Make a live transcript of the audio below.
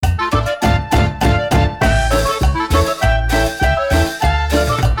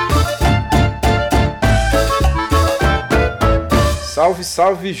Salve,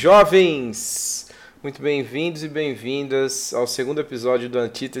 salve, jovens! Muito bem-vindos e bem-vindas ao segundo episódio do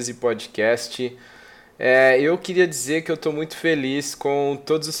Antítese Podcast. Eu queria dizer que eu estou muito feliz com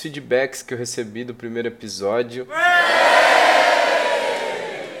todos os feedbacks que eu recebi do primeiro episódio.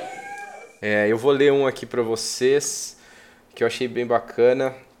 Eu vou ler um aqui para vocês, que eu achei bem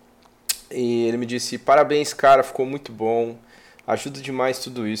bacana. E ele me disse: parabéns, cara, ficou muito bom. Ajuda demais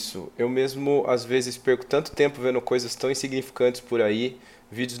tudo isso. Eu mesmo, às vezes, perco tanto tempo vendo coisas tão insignificantes por aí,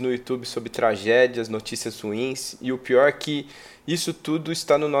 vídeos no YouTube sobre tragédias, notícias ruins, e o pior é que isso tudo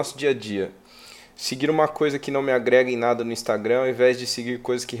está no nosso dia a dia. Seguir uma coisa que não me agrega em nada no Instagram, ao invés de seguir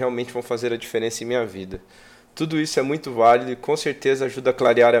coisas que realmente vão fazer a diferença em minha vida. Tudo isso é muito válido e com certeza ajuda a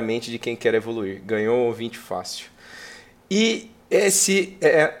clarear a mente de quem quer evoluir. Ganhou um ouvinte fácil. E esse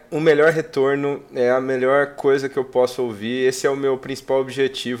é o melhor retorno, é a melhor coisa que eu posso ouvir. Esse é o meu principal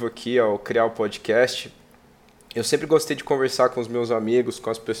objetivo aqui ao criar o podcast. Eu sempre gostei de conversar com os meus amigos, com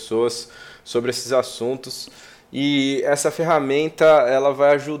as pessoas sobre esses assuntos. E essa ferramenta ela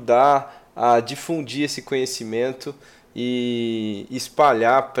vai ajudar a difundir esse conhecimento e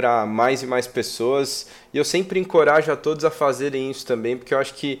espalhar para mais e mais pessoas. E eu sempre encorajo a todos a fazerem isso também, porque eu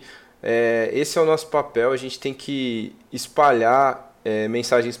acho que esse é o nosso papel. A gente tem que espalhar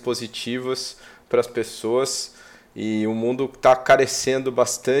mensagens positivas para as pessoas e o mundo está carecendo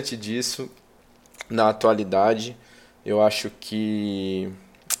bastante disso na atualidade. Eu acho que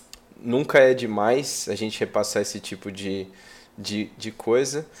nunca é demais a gente repassar esse tipo de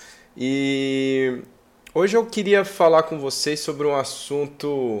coisa. E hoje eu queria falar com vocês sobre um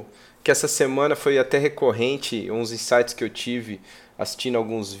assunto que essa semana foi até recorrente, uns insights que eu tive assistindo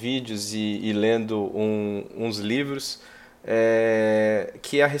alguns vídeos e lendo uns livros,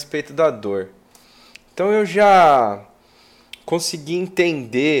 que é a respeito da dor. Então eu já consegui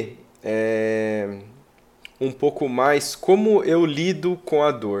entender um pouco mais como eu lido com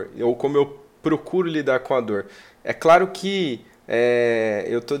a dor, ou como eu procuro lidar com a dor. É claro que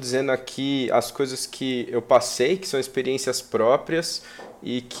eu estou dizendo aqui as coisas que eu passei, que são experiências próprias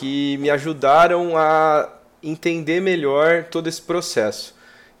e que me ajudaram a entender melhor todo esse processo.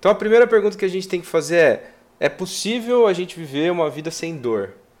 Então a primeira pergunta que a gente tem que fazer é possível a gente viver uma vida sem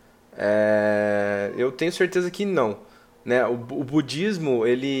dor? Eu tenho certeza que não, né? O budismo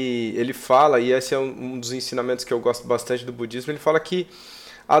ele fala, e esse é um dos ensinamentos que eu gosto bastante do budismo, ele fala que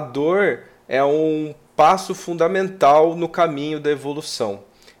a dor é um passo fundamental no caminho da evolução.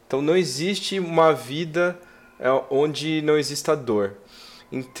 Então não existe uma vida onde não exista dor.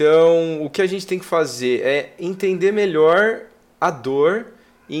 Então, o que a gente tem que fazer é entender melhor a dor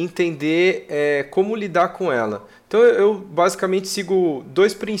e entender como lidar com ela. Então, eu basicamente sigo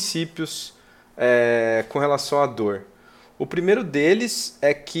dois princípios com relação à dor. O primeiro deles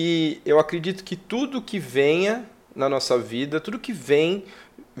é que eu acredito que tudo que venha na nossa vida, tudo que vem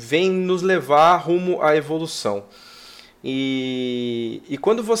nos levar rumo à evolução. E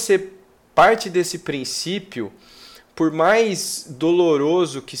quando você parte desse princípio, por mais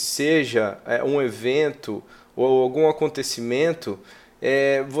doloroso que seja um evento ou algum acontecimento,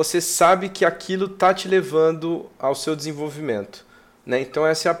 você sabe que aquilo está te levando ao seu desenvolvimento, né? Então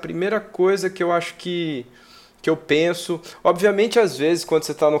essa é a primeira coisa que eu acho que eu penso. Obviamente, às vezes, quando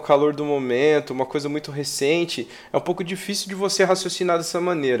você está no calor do momento, uma coisa muito recente, é um pouco difícil de você raciocinar dessa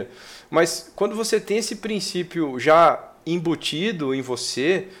maneira. Mas quando você tem esse princípio já embutido em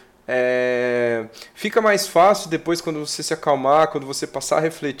você, fica mais fácil depois, quando você se acalmar, quando você passar a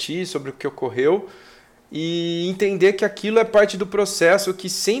refletir sobre o que ocorreu e entender que aquilo é parte do processo, que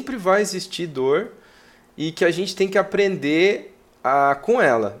sempre vai existir dor e que a gente tem que aprender com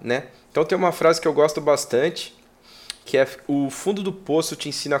ela, né? Então tem uma frase que eu gosto bastante, que é: o fundo do poço te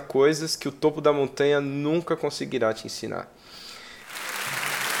ensina coisas que o topo da montanha nunca conseguirá te ensinar.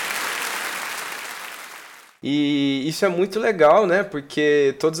 E isso é muito legal, né?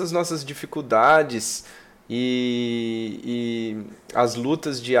 Porque todas as nossas dificuldades e as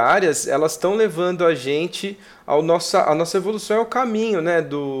lutas diárias, elas estão levando a gente a nossa evolução, é o caminho, né?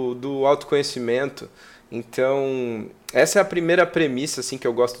 do autoconhecimento. Então, essa é a primeira premissa assim, que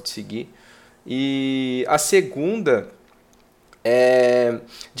eu gosto de seguir. E a segunda é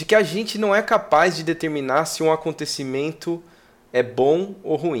de que a gente não é capaz de determinar se um acontecimento é bom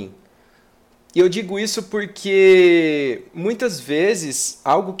ou ruim. E eu digo isso porque muitas vezes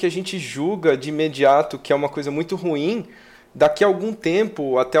algo que a gente julga de imediato que é uma coisa muito ruim, daqui a algum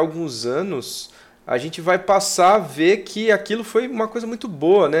tempo, até alguns anos, a gente vai passar a ver que aquilo foi uma coisa muito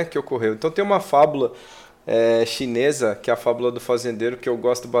boa, né, que ocorreu. Então tem uma fábula chinesa, que é a fábula do fazendeiro, que eu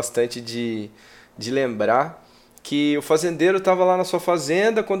gosto bastante de lembrar, que o fazendeiro estava lá na sua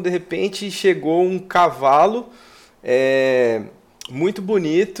fazenda quando de repente chegou um cavalo muito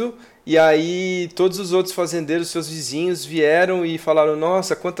bonito. E aí todos os outros fazendeiros, seus vizinhos, vieram e falaram: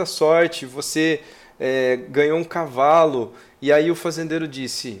 Nossa, quanta sorte, você ganhou um cavalo. E aí o fazendeiro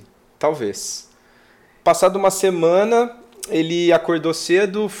disse: Talvez. Passada uma semana, ele acordou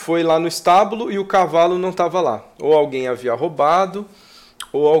cedo, foi lá no estábulo e o cavalo não estava lá. Ou alguém havia roubado,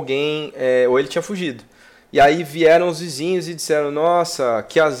 ou ele tinha fugido. E aí vieram os vizinhos e disseram: Nossa,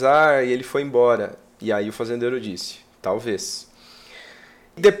 que azar, e ele foi embora. E aí o fazendeiro disse: Talvez.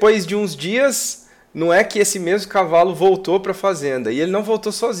 Depois de uns dias, não é que esse mesmo cavalo voltou para a fazenda. E ele não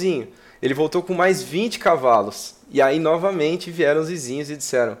voltou sozinho. Ele voltou com mais 20 cavalos. E aí novamente vieram os vizinhos e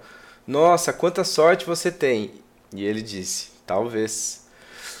disseram: Nossa, quanta sorte você tem. E ele disse: Talvez.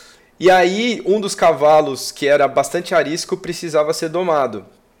 E aí um dos cavalos, que era bastante arisco, precisava ser domado.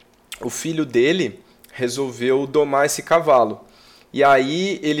 O filho dele resolveu domar esse cavalo. E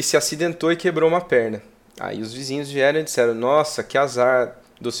aí ele se acidentou e quebrou uma perna. Aí os vizinhos vieram e disseram: Nossa, que azar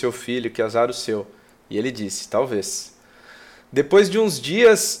do seu filho, que azar o seu. E ele disse: Talvez. Depois de uns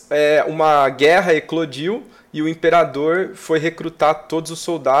dias, uma guerra eclodiu e o imperador foi recrutar todos os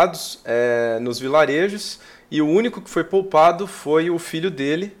soldados nos vilarejos, e o único que foi poupado foi o filho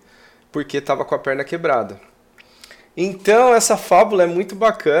dele, porque estava com a perna quebrada. Então essa fábula é muito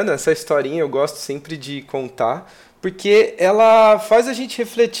bacana, essa historinha eu gosto sempre de contar, porque ela faz a gente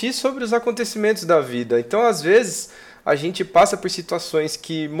refletir sobre os acontecimentos da vida. Então às vezes a gente passa por situações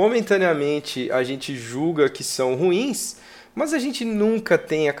que momentaneamente a gente julga que são ruins, mas a gente nunca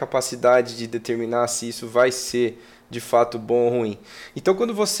tem a capacidade de determinar se isso vai ser de fato bom ou ruim. Então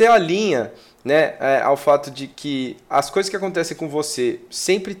quando você alinha, né, ao fato de que as coisas que acontecem com você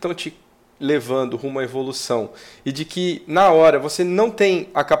sempre estão te levando rumo à evolução, e de que na hora você não tem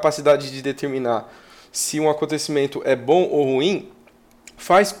a capacidade de determinar se um acontecimento é bom ou ruim,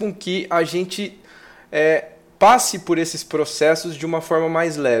 faz com que a gente passe por esses processos de uma forma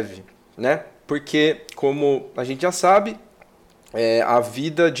mais leve, né? Porque, como a gente já sabe, a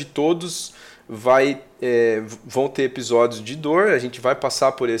vida de todos vão ter episódios de dor, a gente vai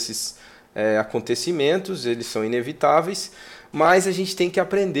passar por esses acontecimentos, eles são inevitáveis, mas a gente tem que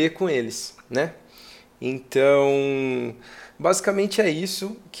aprender com eles, né? Então, basicamente é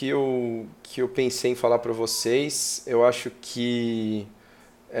isso que eu pensei em falar para vocês. Eu acho que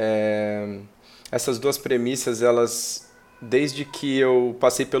essas duas premissas, elas, desde que eu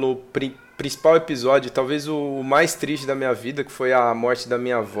passei pelo principal episódio, talvez o mais triste da minha vida, que foi a morte da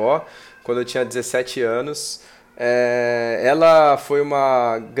minha avó, quando eu tinha 17 anos, ela foi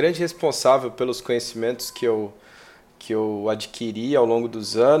uma grande responsável pelos conhecimentos que eu adquiri ao longo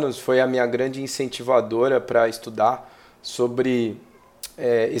dos anos, foi a minha grande incentivadora para estudar sobre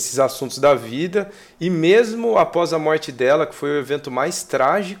esses assuntos da vida, e mesmo após a morte dela, que foi o evento mais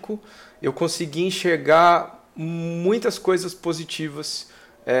trágico, eu consegui enxergar muitas coisas positivas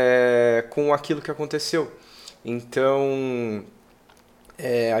com aquilo que aconteceu. Então,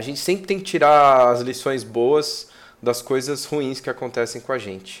 a gente sempre tem que tirar as lições boas das coisas ruins que acontecem com a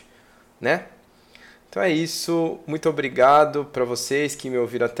gente, né? Então é isso, muito obrigado para vocês que me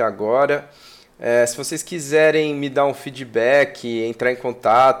ouviram até agora. Se vocês quiserem me dar um feedback, entrar em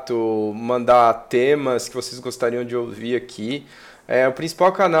contato, mandar temas que vocês gostariam de ouvir aqui, o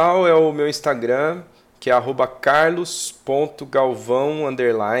principal canal é o meu Instagram, que é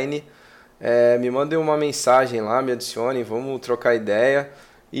 @carlos.galvão_. Me mandem uma mensagem lá, me adicionem, vamos trocar ideia.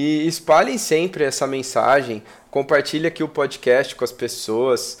 E espalhem sempre essa mensagem, compartilhe aqui o podcast com as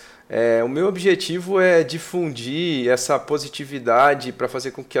pessoas. O meu objetivo é difundir essa positividade para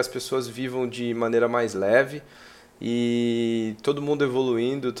fazer com que as pessoas vivam de maneira mais leve, e todo mundo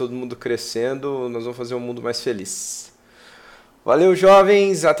evoluindo, todo mundo crescendo, nós vamos fazer um mundo mais feliz. Valeu,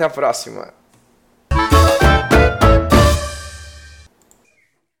 jovens, até a próxima!